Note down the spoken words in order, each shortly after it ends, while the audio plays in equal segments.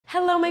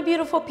Hello, my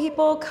beautiful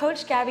people.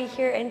 Coach Gabby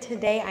here, and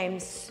today I am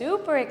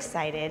super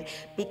excited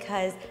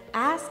because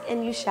ask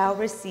and you shall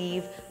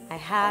receive. I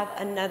have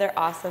another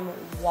awesome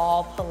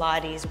wall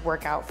Pilates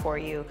workout for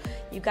you.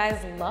 You guys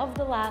love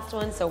the last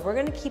one, so we're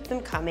gonna keep them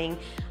coming.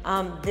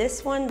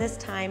 This one this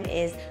time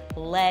is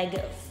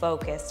leg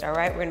focused, all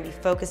right? We're gonna be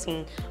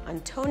focusing on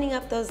toning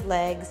up those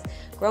legs,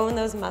 growing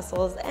those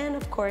muscles, and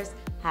of course,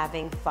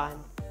 having fun.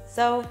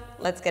 So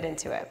let's get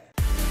into it.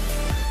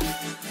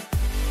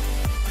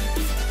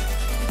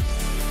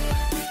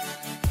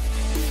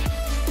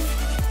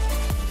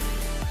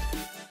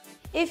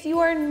 If you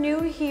are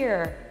new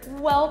here,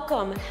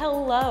 welcome,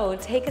 hello.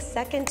 Take a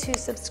second to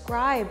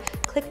subscribe,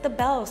 click the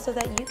bell so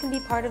that you can be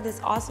part of this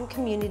awesome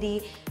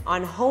community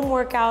on home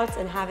workouts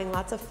and having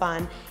lots of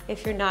fun.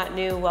 If you're not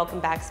new, welcome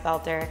back,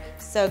 Spelter.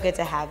 So good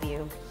to have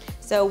you.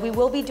 So we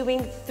will be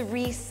doing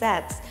 3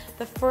 sets.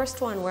 The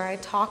first one where I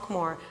talk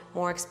more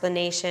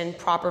explanation,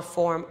 proper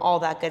form, all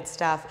that good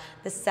stuff.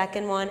 The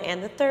second one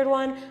and the third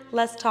one,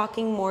 less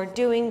talking, more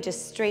doing,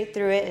 just straight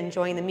through it,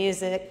 enjoying the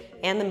music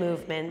and the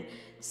movement.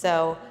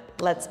 So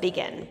let's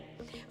begin.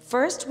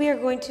 First, we are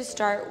going to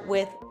start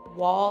with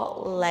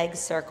wall leg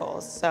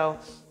circles. So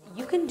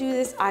you can do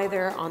this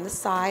either on the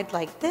side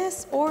like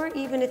this, or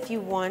even if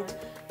you want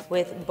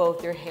with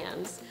both your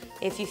hands.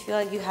 If you feel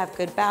like you have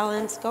good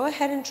balance, go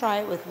ahead and try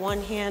it with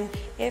one hand.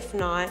 If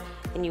not,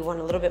 and you want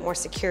a little bit more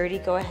security,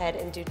 go ahead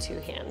and do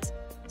 2 hands.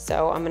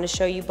 So I'm gonna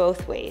show you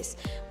both ways.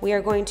 We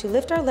are going to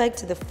lift our leg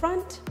to the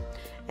front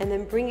and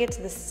then bring it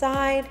to the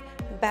side,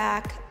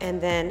 back, and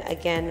then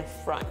again,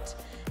 front.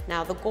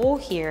 Now the goal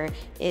here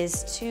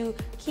is to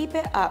keep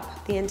it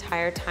up the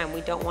entire time.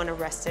 We don't want to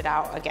rest it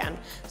out again.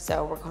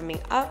 So we're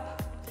coming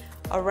up,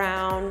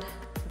 around,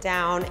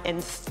 down,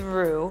 and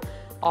through,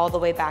 all the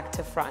way back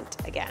to front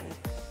again,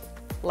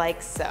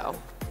 like so.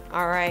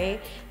 All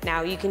right,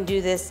 now you can do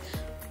this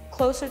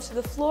closer to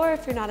the floor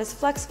if you're not as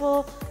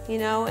flexible,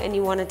 and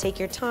you want to take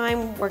your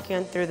time working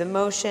on through the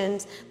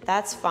motions,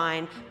 that's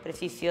fine. But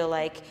if you feel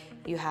like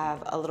you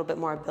have a little bit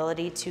more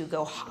ability to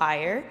go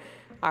higher,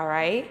 all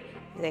right,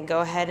 then go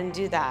ahead and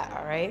do that,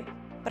 all right?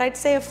 But I'd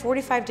say a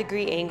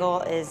 45-degree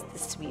angle is the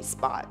sweet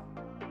spot.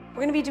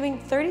 We're gonna be doing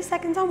 30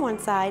 seconds on one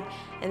side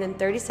and then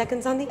 30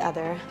 seconds on the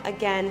other.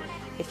 Again,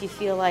 if you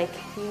feel like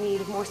you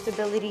need more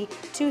stability,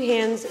 2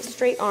 hands,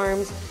 straight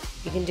arms,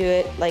 you can do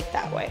it like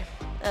that way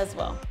as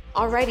well.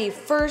 Alrighty,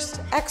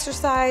 first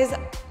exercise,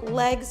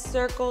 leg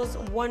circles,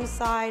 one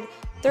side,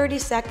 30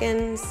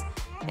 seconds,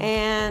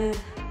 and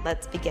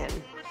let's begin.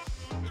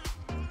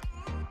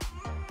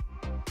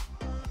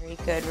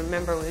 Good.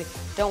 Remember, we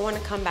don't want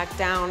to come back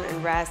down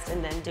and rest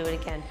and then do it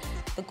again.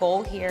 The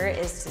goal here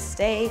is to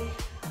stay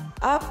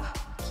up,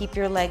 keep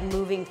your leg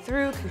moving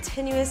through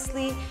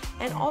continuously,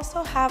 and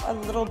also have a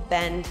little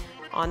bend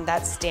on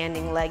that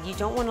standing leg. You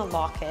don't want to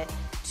lock it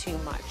too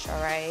much,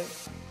 all right?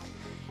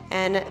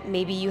 And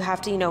maybe you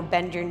have to,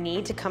 bend your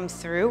knee to come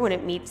through when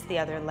it meets the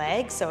other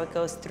leg, so it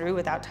goes through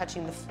without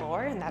touching the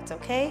floor, and that's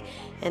okay.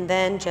 And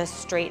then just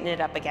straighten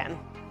it up again.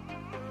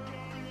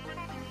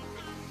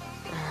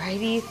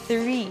 Alrighty,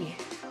 3,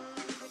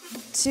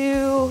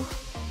 2,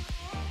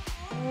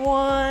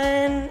 1,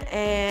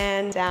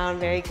 and down,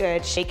 very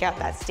good. Shake out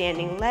that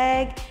standing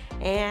leg,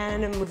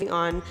 and moving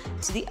on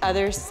to the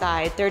other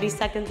side. 30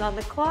 seconds on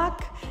the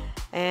clock,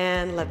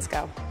 and let's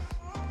go.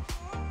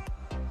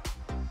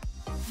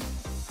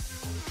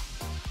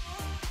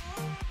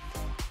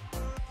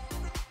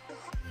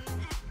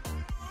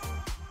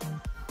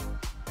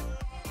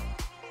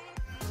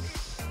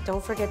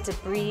 Don't forget to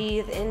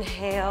breathe,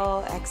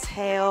 inhale,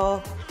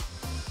 exhale,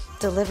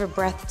 deliver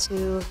breath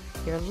to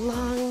your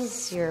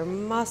lungs, your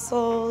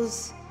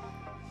muscles.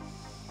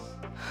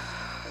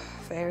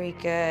 Very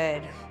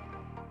good.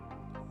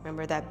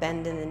 Remember that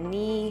bend in the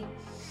knee.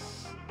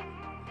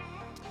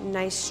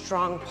 Nice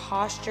strong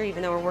posture,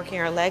 even though we're working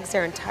our legs,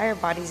 our entire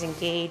body's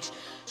engaged.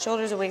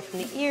 Shoulders away from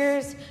the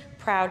ears,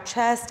 proud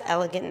chest,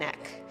 elegant neck.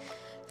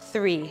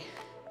 3,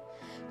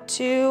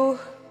 2,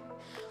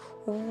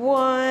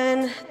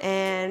 1,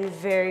 and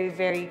very,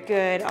 very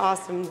good.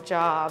 Awesome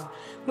job.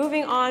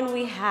 Moving on,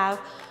 we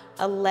have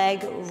a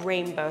leg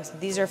rainbow. So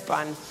these are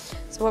fun.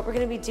 So what we're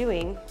gonna be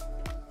doing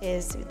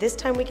is this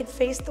time we can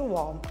face the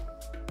wall,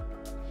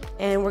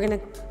 and we're gonna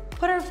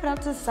put our foot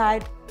out to the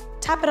side,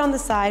 tap it on the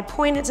side,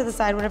 point it to the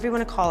side, whatever you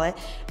wanna call it,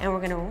 and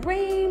we're gonna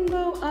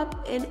rainbow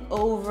up and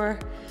over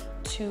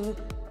to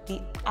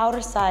the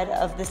outer side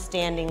of the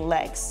standing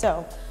leg.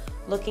 So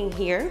looking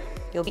here,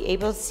 you'll be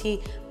able to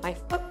see my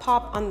foot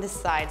pop on this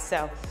side.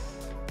 So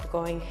we're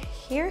going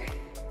here,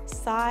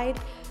 side,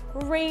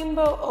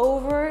 rainbow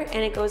over,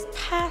 and it goes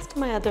past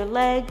my other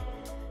leg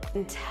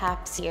and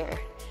taps here.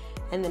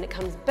 And then it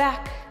comes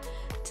back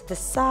to the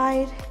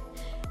side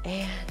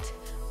and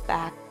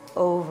back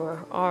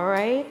over, all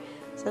right?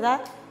 So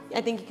that,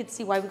 I think you can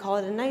see why we call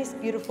it a nice,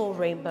 beautiful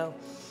rainbow.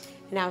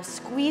 Now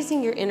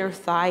squeezing your inner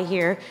thigh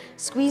here,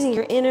 squeezing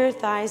your inner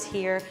thighs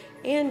here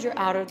and your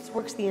outer, this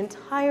works the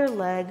entire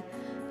leg,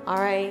 all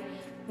right?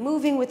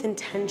 Moving with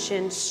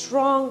intention,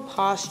 strong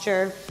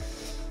posture,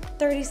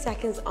 30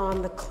 seconds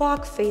on the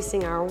clock,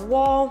 facing our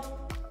wall.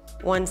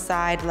 One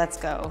side, let's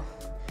go.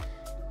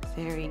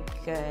 Very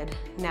good.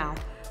 Now,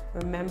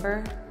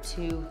 remember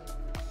to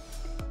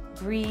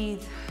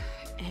breathe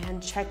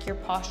and check your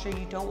posture.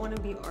 You don't want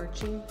to be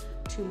arching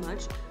too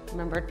much.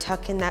 Remember,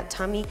 tuck in that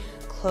tummy,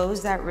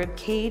 close that rib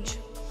cage,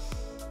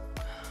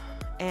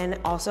 and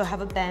also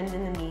have a bend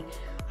in the knee.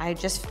 I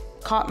just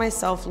caught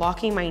myself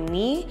locking my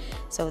knee,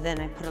 so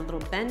then I put a little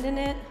bend in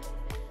it.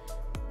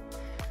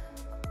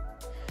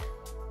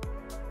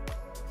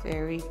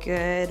 Very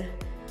good.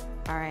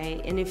 All right,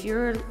 and if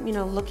you're,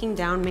 looking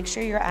down, make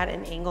sure you're at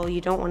an angle.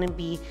 You don't want to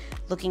be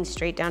looking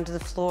straight down to the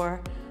floor.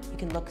 You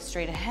can look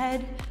straight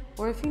ahead,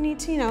 or if you need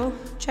to,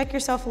 check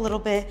yourself a little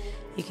bit,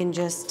 you can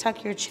just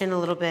tuck your chin a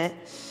little bit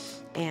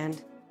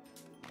and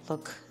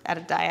look at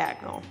a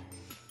diagonal.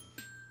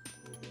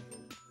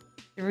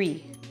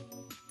 3,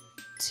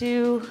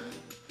 2,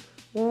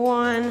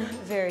 1,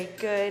 very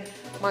good.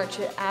 March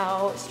it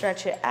out,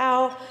 stretch it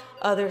out,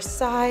 other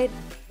side,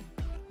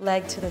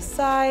 leg to the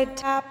side,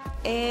 tap,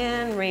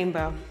 and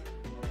rainbow.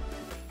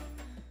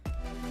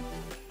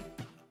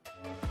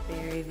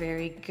 Very,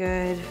 very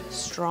good.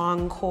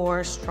 Strong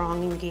core,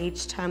 strong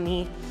engaged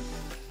tummy.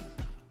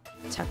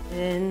 Tuck it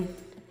in.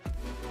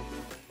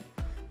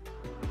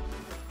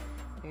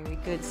 Very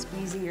good,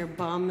 squeezing your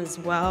bum as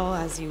well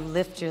as you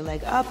lift your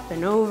leg up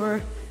and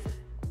over.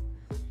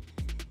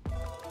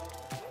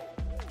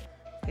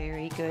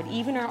 Very good.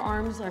 Even our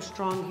arms are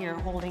strong here,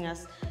 holding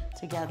us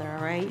together,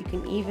 all right? You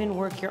can even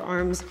work your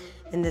arms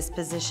in this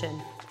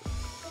position.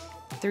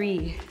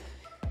 3,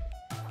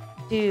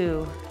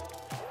 2,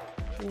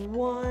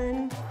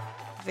 1.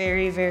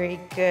 Very, very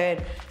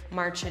good.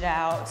 March it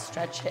out,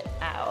 stretch it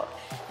out,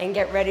 and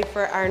get ready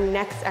for our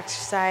next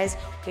exercise.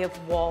 We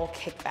have wall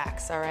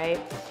kickbacks, all right?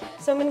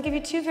 So I'm gonna give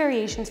you 2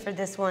 variations for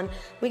this one.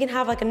 We can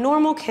have like a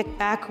normal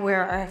kickback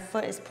where our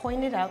foot is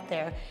pointed out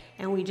there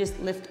and we just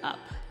lift up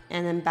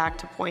and then back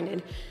to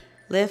pointed.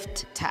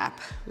 Lift, tap,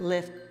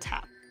 lift,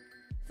 tap.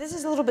 If this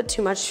is a little bit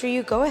too much for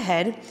you, go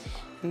ahead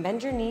and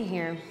bend your knee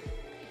here.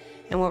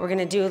 And what we're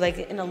gonna do, like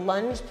in a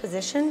lunge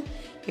position,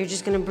 you're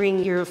just gonna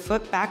bring your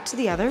foot back to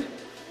the other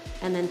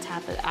and then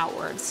tap it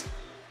outwards.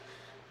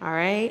 All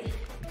right?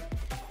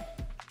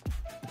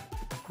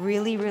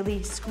 Really,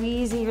 really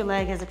squeezing your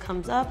leg as it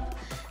comes up.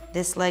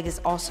 This leg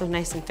is also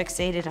nice and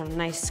fixated on a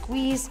nice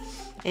squeeze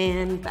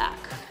and back.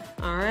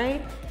 All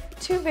right?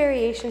 2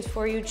 variations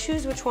for you.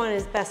 Choose which one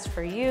is best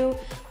for you.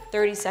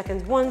 30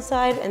 seconds one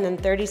side and then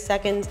 30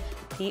 seconds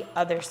the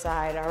other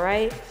side, all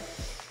right?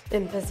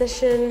 In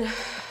position,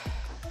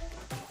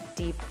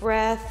 deep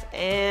breath,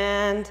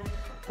 and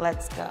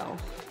let's go.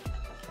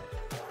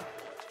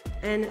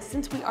 And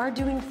since we are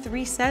doing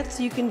 3 sets,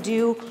 you can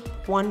do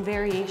 1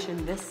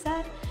 variation this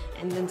set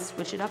and then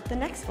switch it up the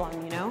next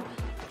one,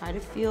 Try to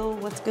feel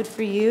what's good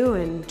for you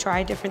and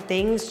try different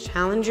things,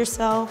 challenge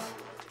yourself.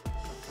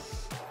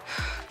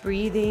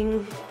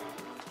 Breathing.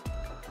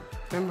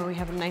 Remember, we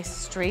have a nice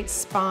straight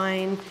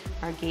spine.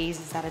 Our gaze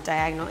is at a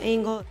diagonal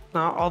angle,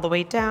 not all the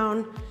way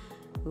down.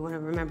 We want to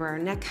remember our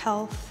neck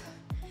health.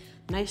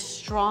 Nice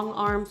strong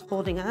arms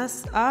holding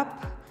us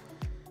up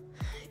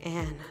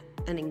and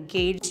an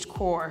engaged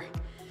core.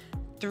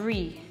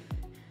 3,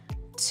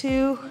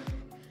 2,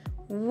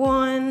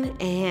 1,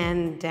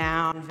 and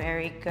down.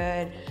 Very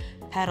good.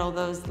 Pedal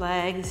those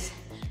legs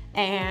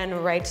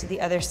and right to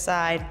the other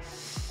side.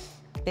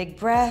 Big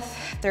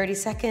breath, 30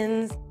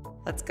 seconds.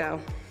 Let's go.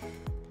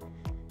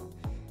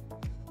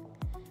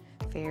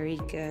 Very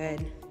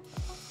good.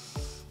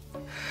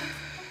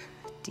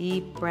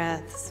 Deep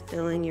breaths,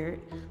 filling your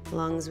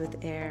lungs with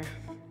air.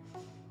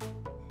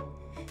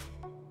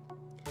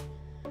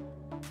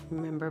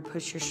 Remember,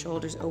 push your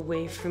shoulders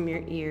away from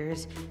your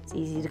ears. It's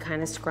easy to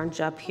kind of scrunch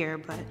up here,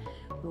 but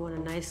we want a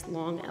nice,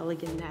 long,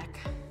 elegant neck.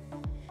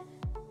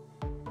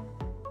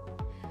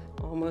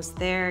 Almost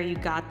there, you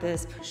got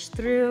this, push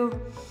through.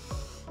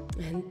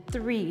 And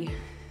 3,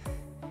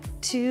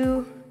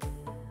 2,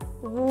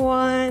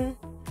 1,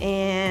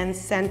 and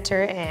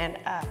center and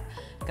up.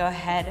 Go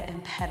ahead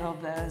and pedal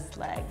those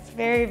legs.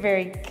 Very,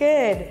 very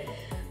good.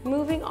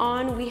 Moving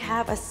on, we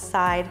have a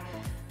side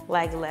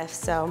leg lift.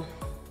 So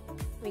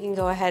we can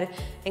go ahead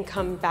and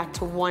come back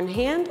to 1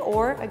 hand,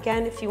 or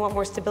again, if you want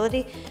more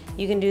stability,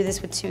 you can do this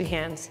with 2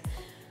 hands.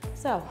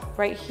 So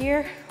right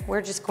here,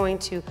 we're just going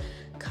to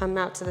come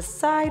out to the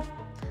side,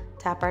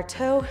 tap our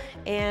toe,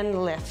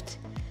 and lift,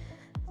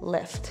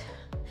 lift.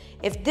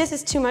 If this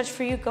is too much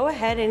for you, go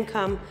ahead and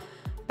come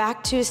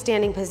back to a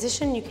standing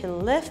position. You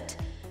can lift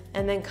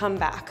and then come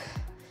back.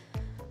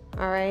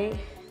 All right,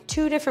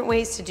 2 different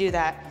ways to do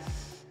that.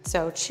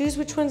 So choose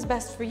which one's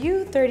best for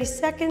you, 30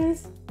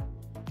 seconds,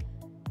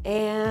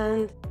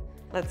 and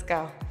let's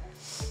go.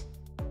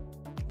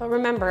 But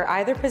remember,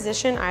 either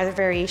position, either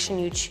variation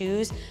you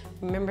choose,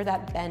 remember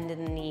that bend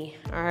in the knee,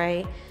 all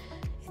right?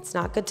 It's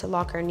not good to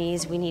lock our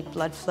knees. We need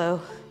blood flow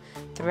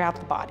throughout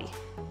the body.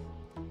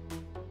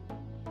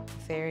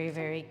 Very,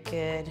 very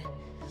good.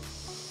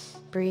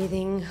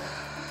 Breathing.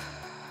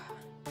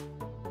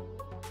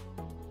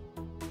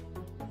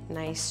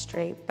 Nice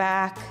straight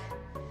back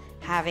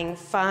having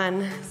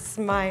fun,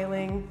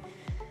 smiling.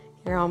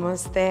 You're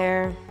almost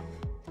there.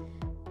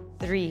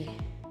 3,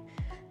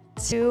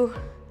 2,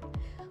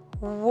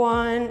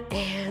 1,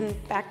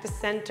 and back to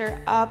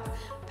center, up,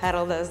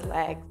 pedal those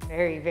legs.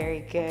 Very,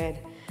 very good.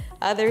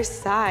 Other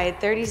side,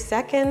 30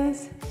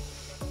 seconds,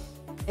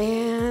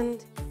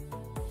 and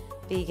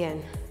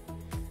begin.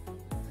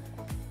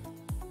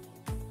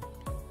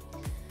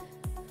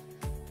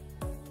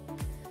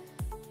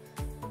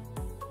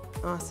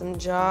 Awesome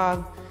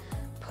job.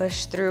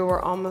 Push through,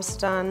 we're almost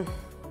done.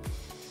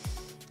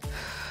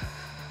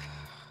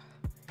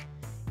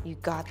 You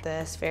got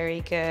this,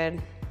 very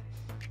good.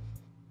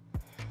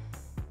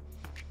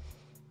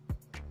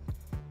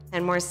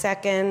 10 more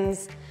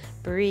seconds,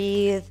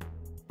 breathe.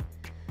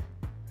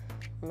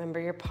 Remember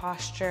your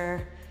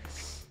posture.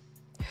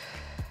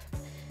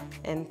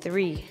 And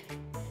 3,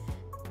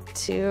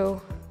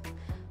 2,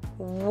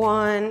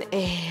 1,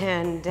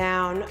 and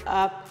down,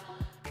 up.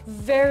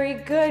 Very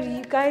good,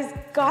 you guys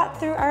got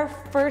through our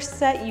first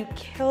set, you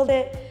killed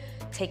it.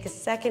 Take a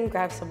second,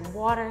 grab some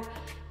water,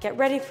 get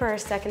ready for our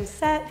second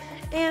set,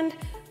 and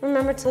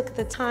remember to look at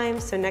the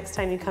time so next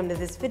time you come to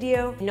this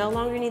video, you no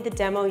longer need the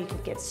demo, you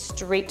can get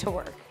straight to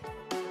work.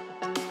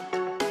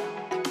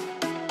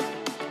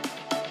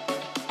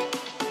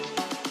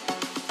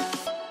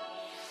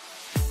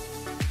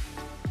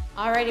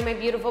 Alrighty, my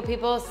beautiful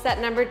people,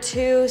 set number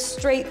 2,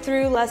 straight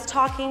through, less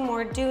talking,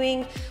 more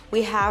doing.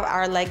 We have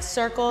our leg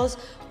circles,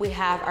 we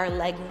have our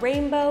leg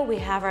rainbow, we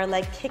have our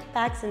leg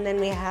kickbacks, and then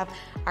we have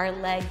our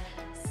leg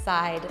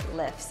side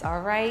lifts,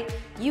 all right?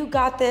 You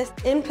got this,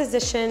 in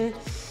position,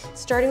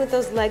 starting with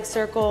those leg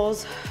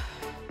circles.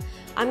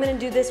 I'm gonna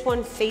do this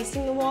one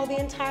facing the wall the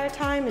entire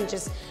time and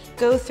just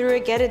go through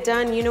it, get it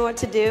done, you know what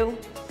to do.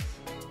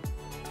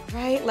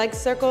 Right, leg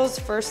circles,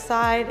 first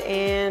side,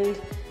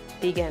 and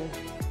begin.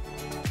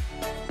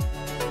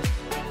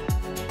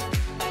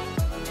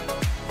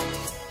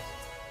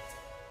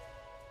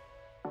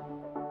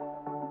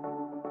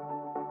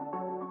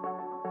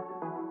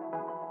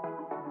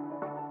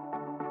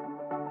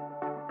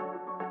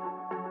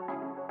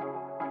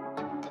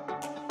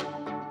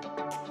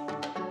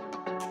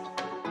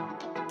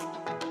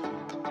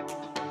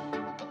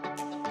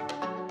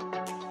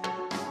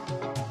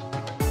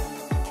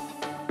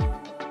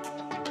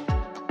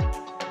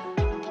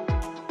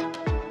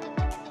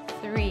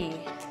 3,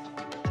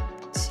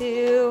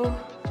 2,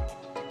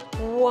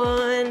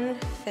 1,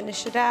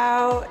 finish it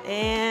out,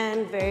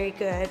 and very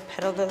good.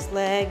 Pedal those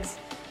legs,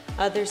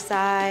 other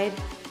side,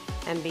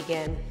 and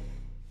begin.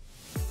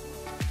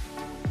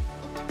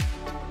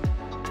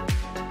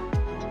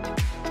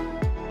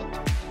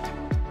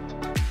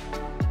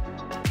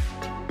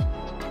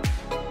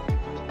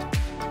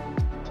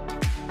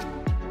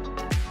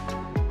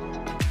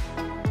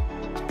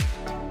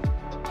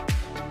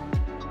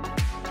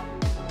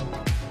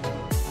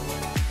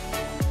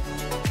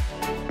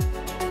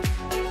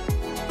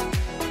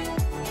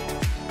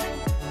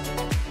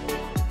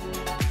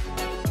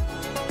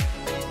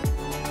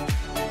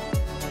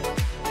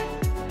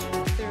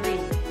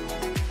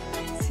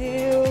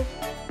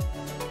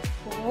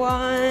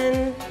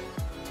 One,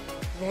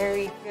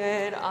 very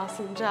good,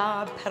 awesome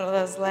job. Pedal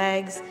those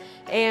legs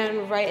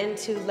and right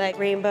into leg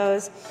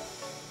rainbows.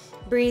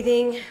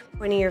 Breathing,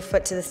 pointing your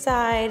foot to the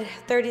side,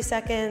 30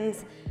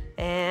 seconds,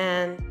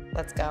 and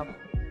let's go.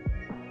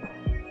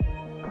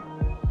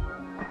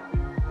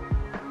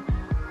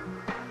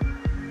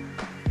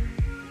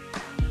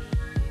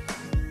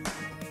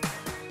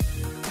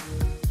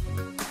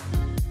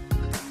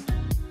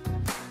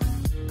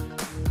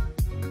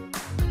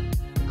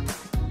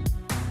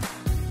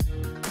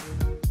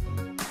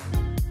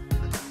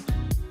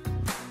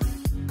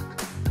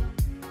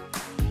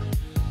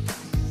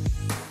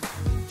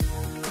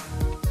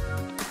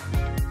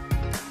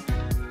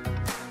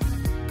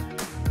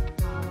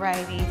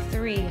 Alrighty,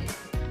 3,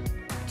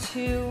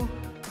 2,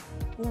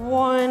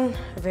 1.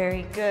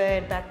 Very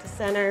good. Back to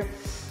center.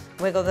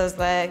 Wiggle those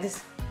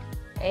legs.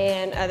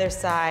 And other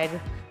side.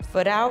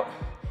 Foot out.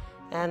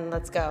 And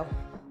let's go.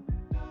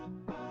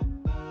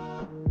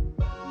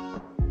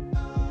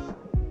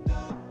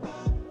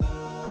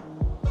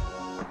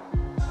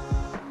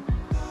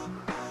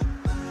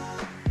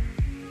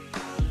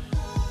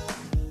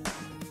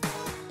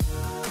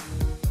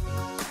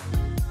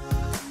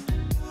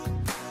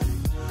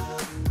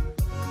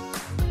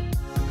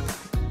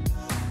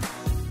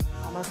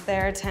 Almost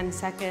there, 10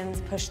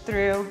 seconds, push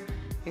through.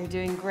 You're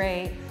doing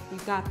great, you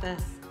got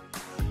this.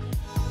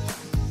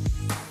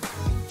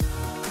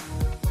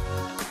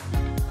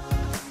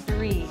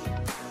 Three,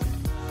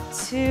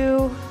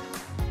 2,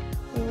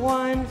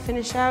 1,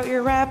 finish out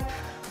your rep.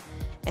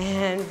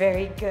 And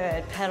very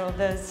good, pedal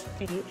those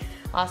feet.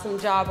 Awesome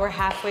job, we're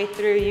halfway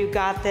through, you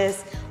got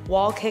this.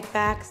 Wall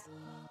kickbacks.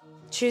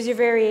 Choose your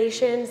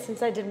variation.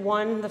 Since I did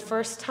one the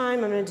first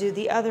time, I'm gonna do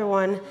the other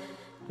one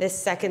this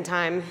second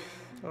time.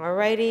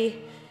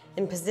 Alrighty,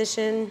 in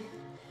position,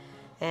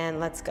 and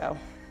let's go.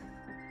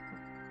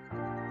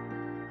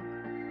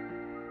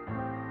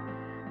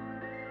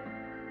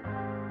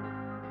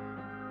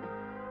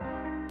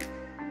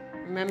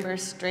 Remember,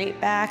 straight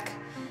back,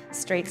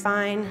 straight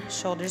spine,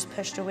 shoulders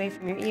pushed away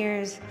from your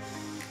ears.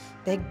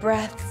 Big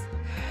breaths.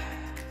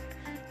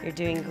 You're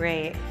doing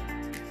great.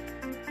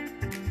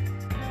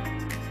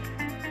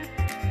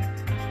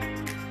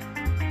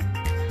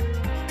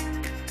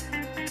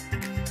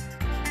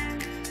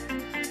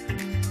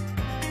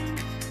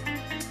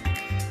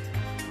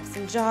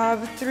 Awesome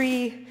job.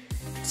 3,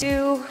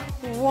 2,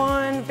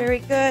 1. Very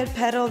good.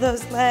 Pedal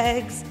those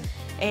legs.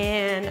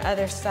 And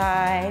other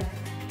side.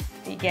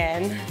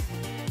 Begin.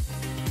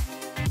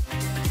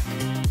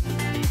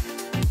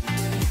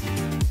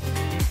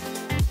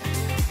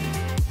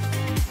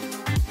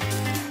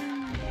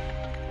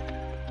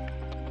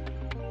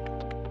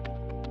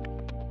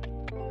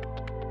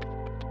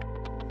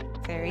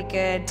 Very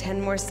good.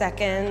 10 more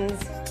seconds.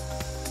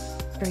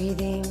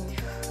 Breathing.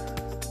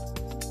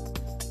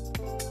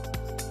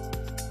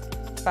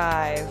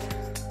 5,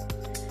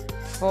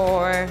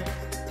 4,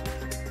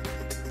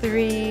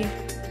 3,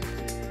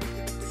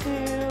 2,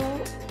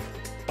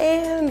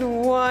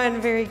 and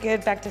 1. Very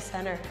good. Back to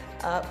center.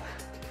 Up.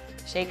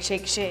 Shake,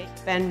 shake, shake.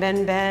 Bend,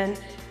 bend, bend.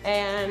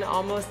 And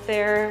almost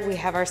there. We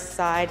have our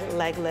side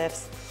leg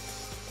lifts.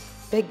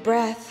 Big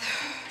breath.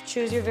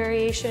 Choose your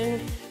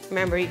variation.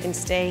 Remember, you can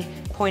stay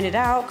pointed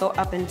out, go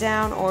up and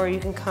down, or you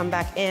can come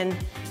back in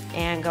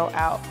and go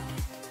out.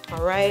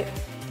 All right,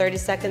 30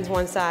 seconds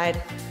one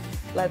side.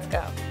 Let's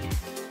go.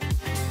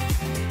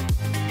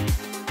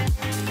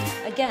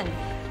 Again,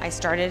 I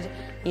started,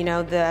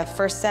 the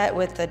first set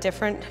with a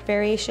different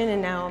variation,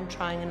 and now I'm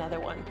trying another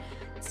one.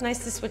 It's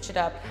nice to switch it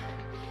up,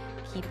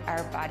 keep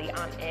our body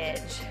on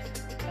edge.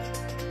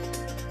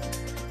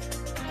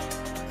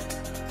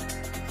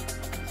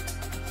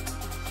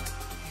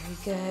 Very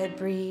good,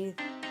 breathe.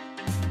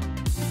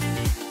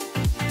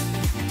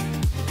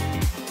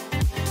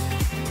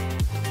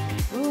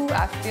 Ooh,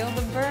 I feel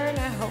the burn.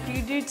 I hope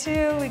you do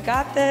too. We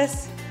got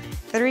this.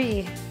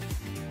 3,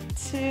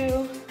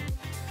 2,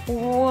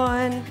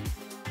 1,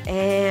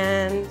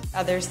 and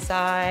other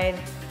side.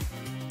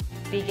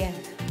 Begin.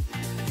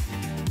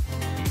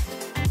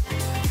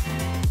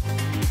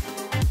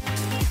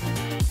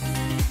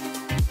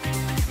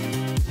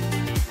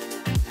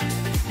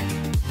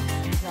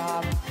 Good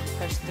job.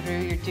 Push through.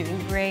 You're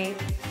doing great.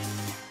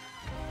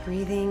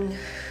 Breathing.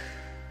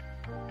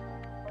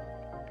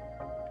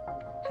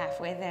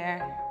 Halfway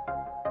there.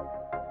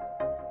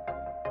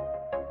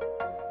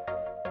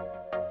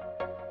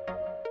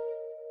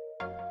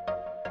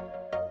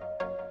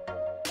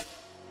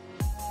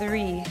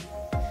 3,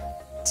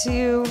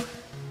 2,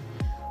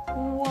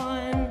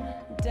 1,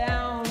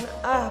 down,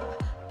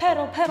 up,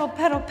 pedal, pedal,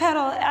 pedal,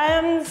 pedal,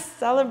 and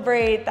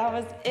celebrate. That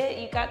was it.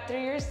 You got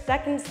through your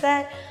second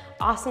set.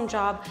 Awesome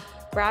job.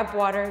 Grab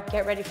water,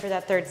 get ready for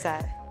that third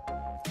set.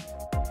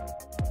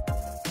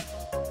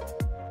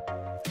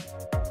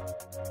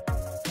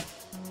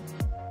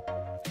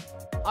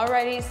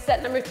 Alrighty,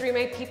 set number 3,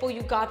 my people,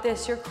 you got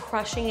this. You're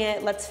crushing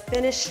it. Let's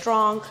finish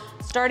strong,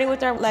 starting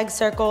with our leg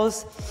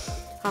circles.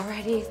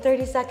 Alrighty,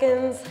 30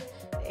 seconds,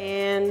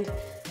 and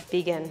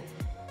begin.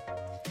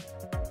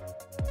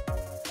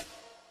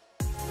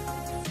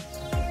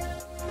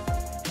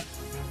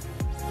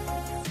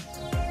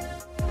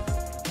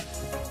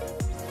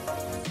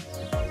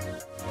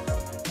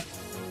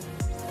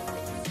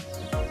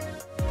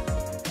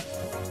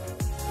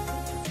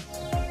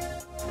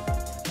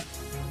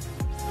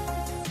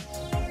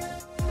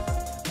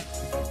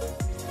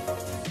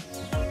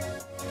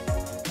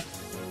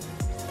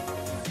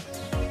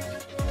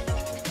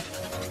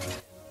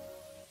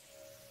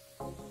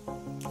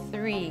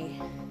 Three,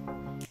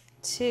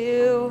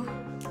 2,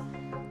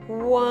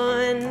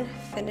 1,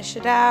 finish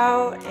it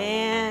out,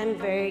 and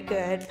very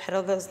good.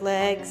 Pedal those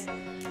legs,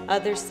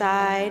 other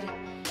side,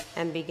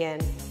 and begin.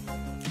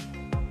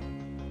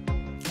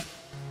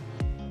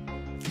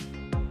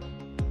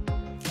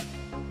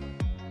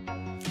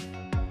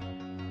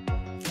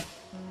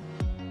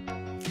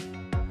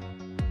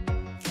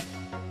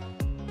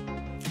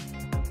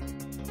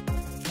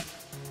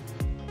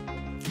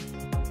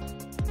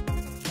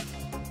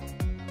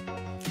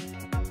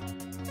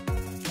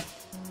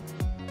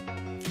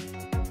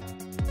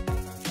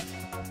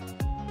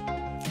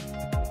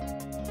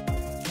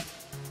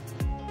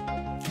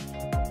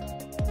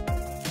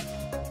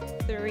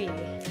 Three,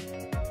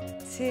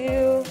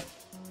 2,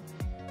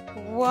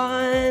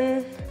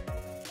 1.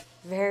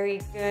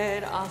 Very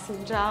good,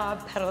 awesome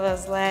job. Pedal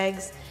those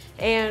legs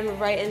and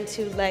right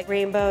into leg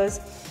rainbows.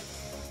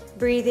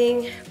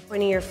 Breathing,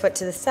 pointing your foot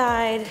to the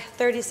side,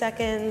 30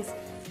 seconds,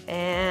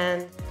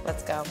 and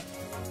let's go.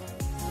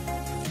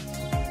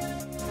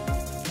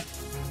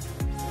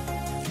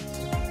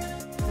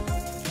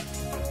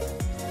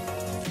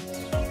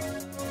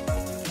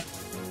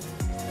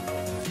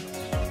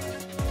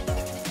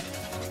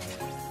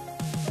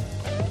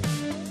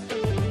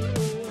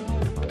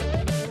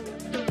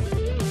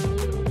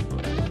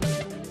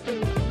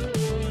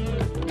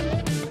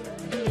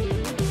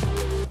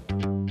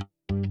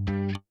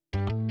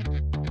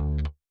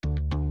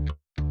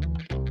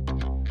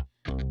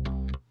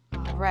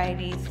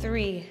 Alrighty,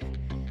 3,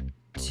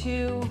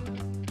 2,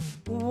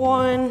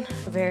 1.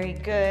 Very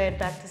good.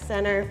 Back to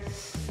center.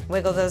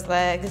 Wiggle those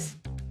legs.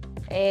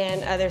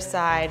 And other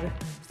side.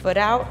 Foot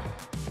out.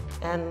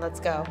 And let's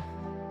go.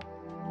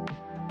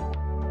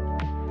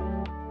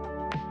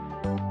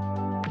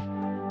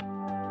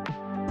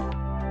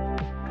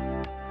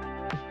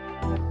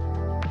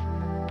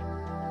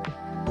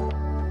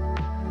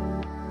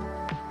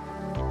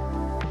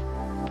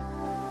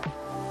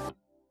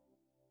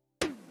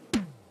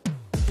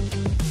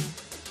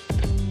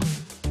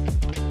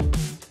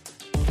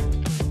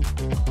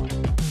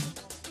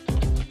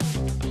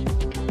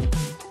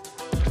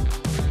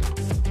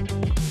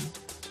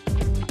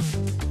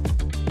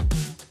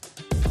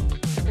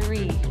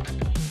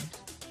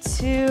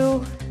 Two,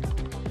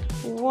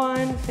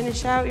 1,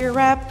 finish out your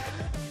rep,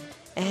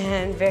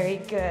 and very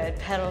good,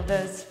 pedal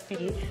those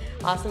feet.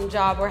 Awesome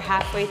job, we're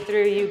halfway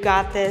through, you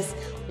got this.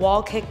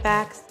 Wall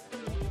kickbacks,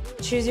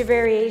 choose your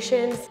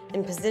variations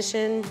in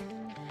position,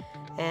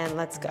 and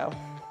let's go.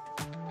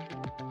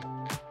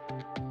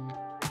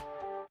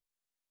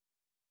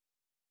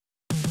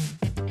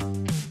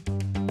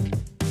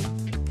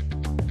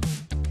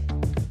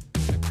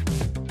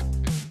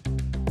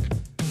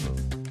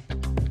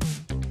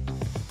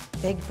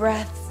 Big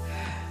breaths.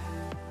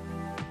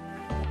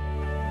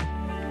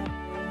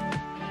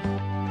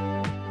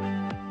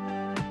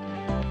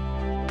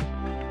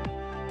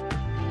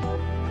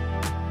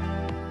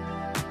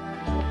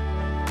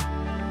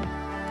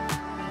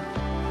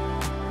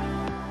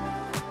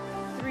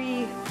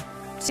 Three,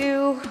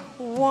 2,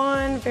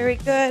 1, very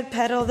good.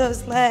 Pedal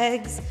those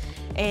legs,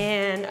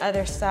 and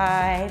other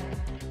side,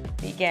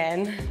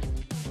 begin.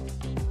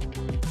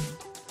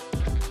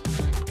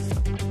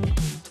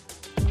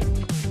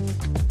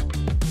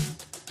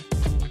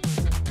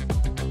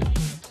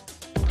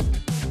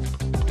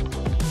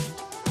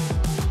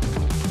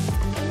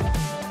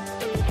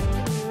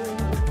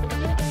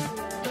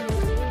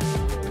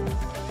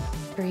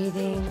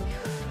 Breathing.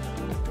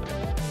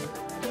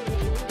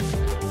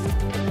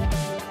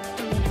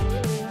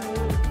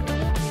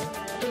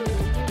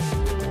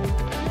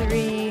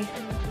 Three,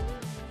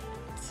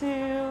 2,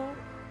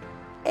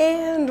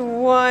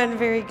 and 1.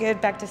 Very good.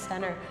 Back to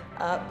center.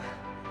 Up.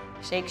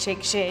 Shake,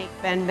 shake, shake.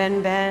 Bend,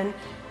 bend, bend.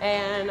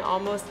 And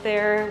almost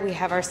there. We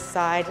have our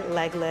side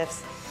leg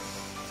lifts.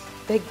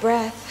 Big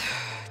breath.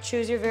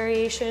 Choose your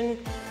variation.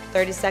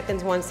 30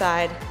 seconds one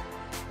side.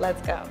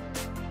 Let's go.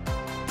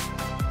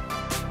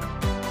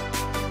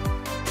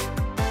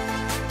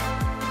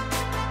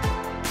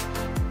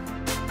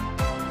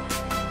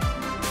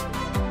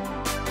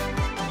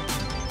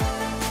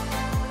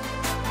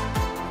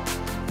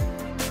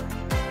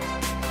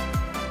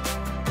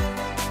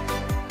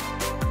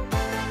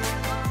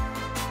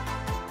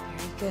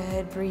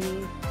 Good,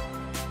 breathe.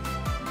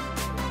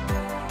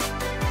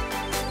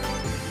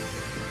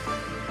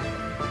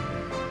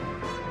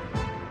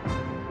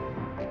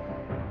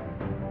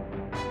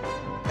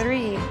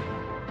 Three,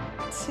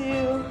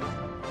 2,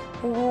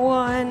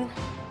 1,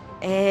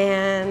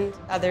 and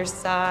other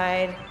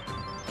side,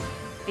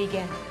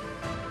 begin.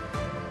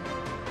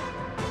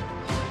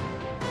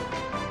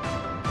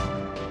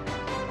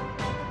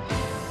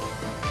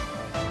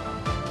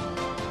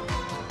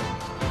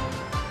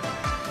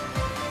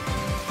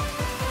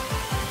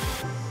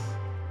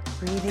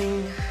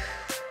 Breathing.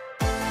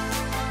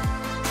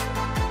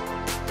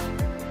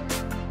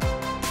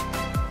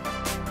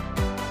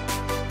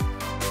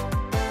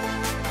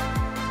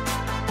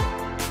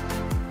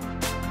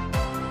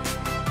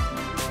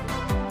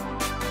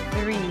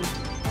 Three,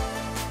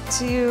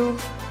 2,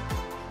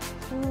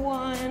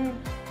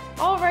 1.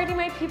 Alrighty,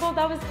 my people,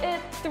 that was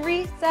it.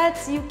 3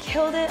 sets, you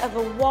killed it of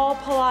a wall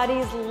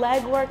Pilates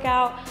leg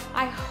workout.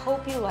 I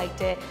hope you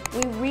liked it.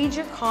 We read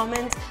your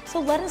comments,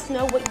 so let us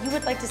know what you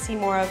would like to see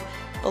more of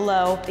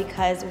below,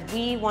 because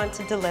we want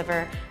to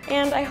deliver.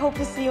 And I hope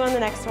to see you on the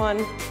next one.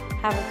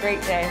 Have a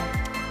great day.